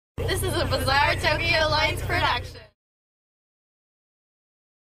This is a Bizarre Tokyo Lights production.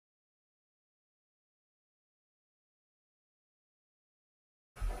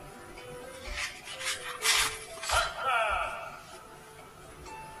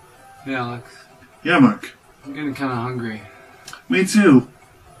 Hey Alex. Yeah, Mark. I'm getting kinda hungry. Me too.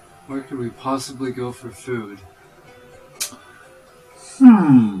 Where could we possibly go for food?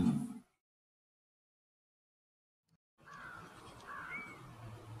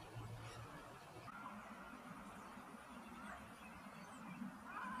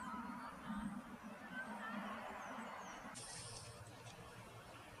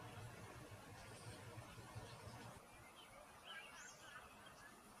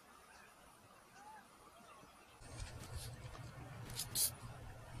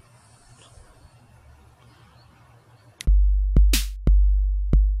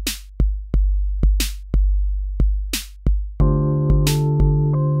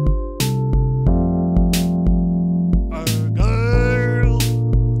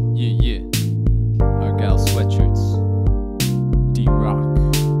 Argyle Sweatshirts. D-Rock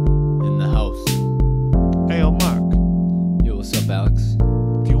in the house. Hey, yo, Mark. Yo, what's up, Alex?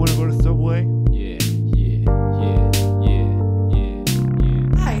 Do you want to go to Subway? Yeah.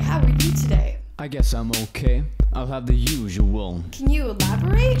 Hi, how are you today? I guess I'm okay. I'll have the usual. Can you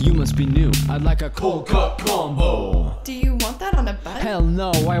elaborate? You must be new. I'd like a cold cut combo. Do you want that on a bun? Hell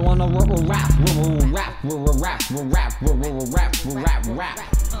no, I wanna rap.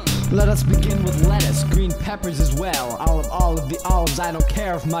 Let us begin with lettuce, green peppers as well. All of the olives, I don't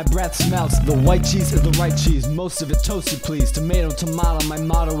care if my breath smells. The white cheese is the right cheese, most of it toasted please. Tomato, my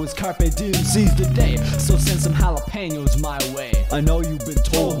motto is carpe diem, seize the day. So send some jalapenos my way. I know you've been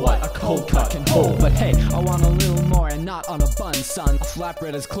told what a cold cut can hold, but hey, I want a little more and not on a bun, son. A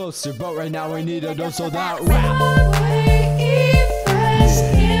flatbread is closer, but right now I need a dose of that rap. Subway, eat fresh,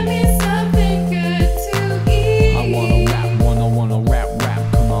 give me something good to eat. I wanna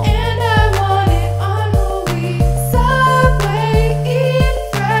rap, come on. And I want it on whole wheat. Subway, eat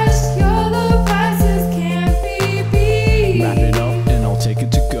fresh, your low prices can't be beat. Wrap it up and I'll take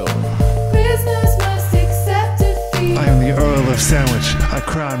it to go. Business must accept defeat. I am the Earl of Sandwich. I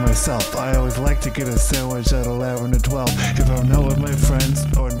crown myself. I always like to get a sandwich at 11 to 12. If I'm not with my friends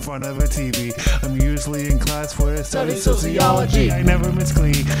or in front of a TV, I'm usually in class where I study sociology. I never miss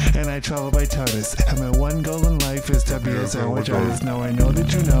glee, and I travel by TARDIS. And my one goal in life is to be a sandwich artist. Now I know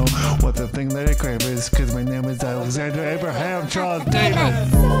that you know what the thing that I crave is, cause my name is Alexander Abraham Charles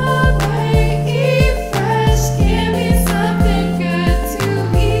Davis. Subway, eat fresh, give me something good to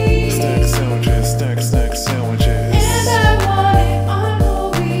eat. Snack sandwiches. And I want it on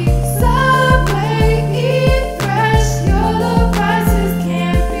whole wheat. Subway, eat fresh, your low prices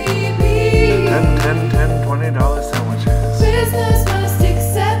can't be beat. $10, $20 sandwiches. Business must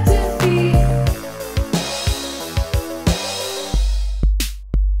accept defeat.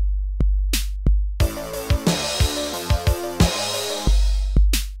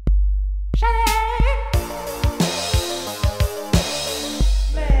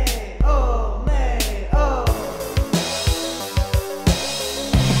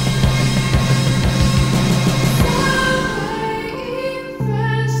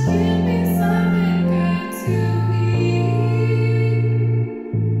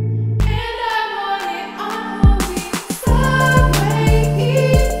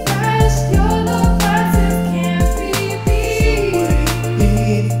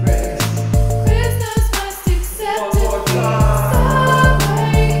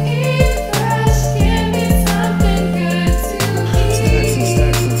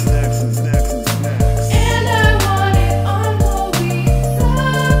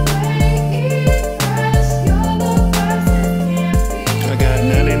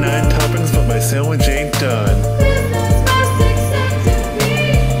 Sandwich ain't done. Business must accept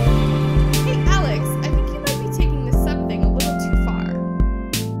defeat. Hey Alex, I think you might be taking this sub thing a little too far.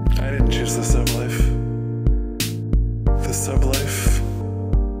 I didn't choose the sub life. The sub life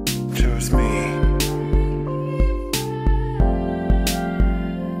chose me.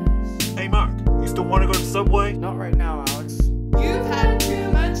 Hey Mark, you still want to go to Subway? Not right now, Alex. You've had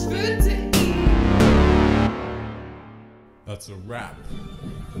too much food to eat. That's a wrap.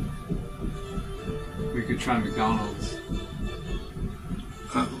 We could try McDonald's.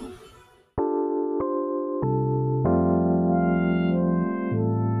 Oh.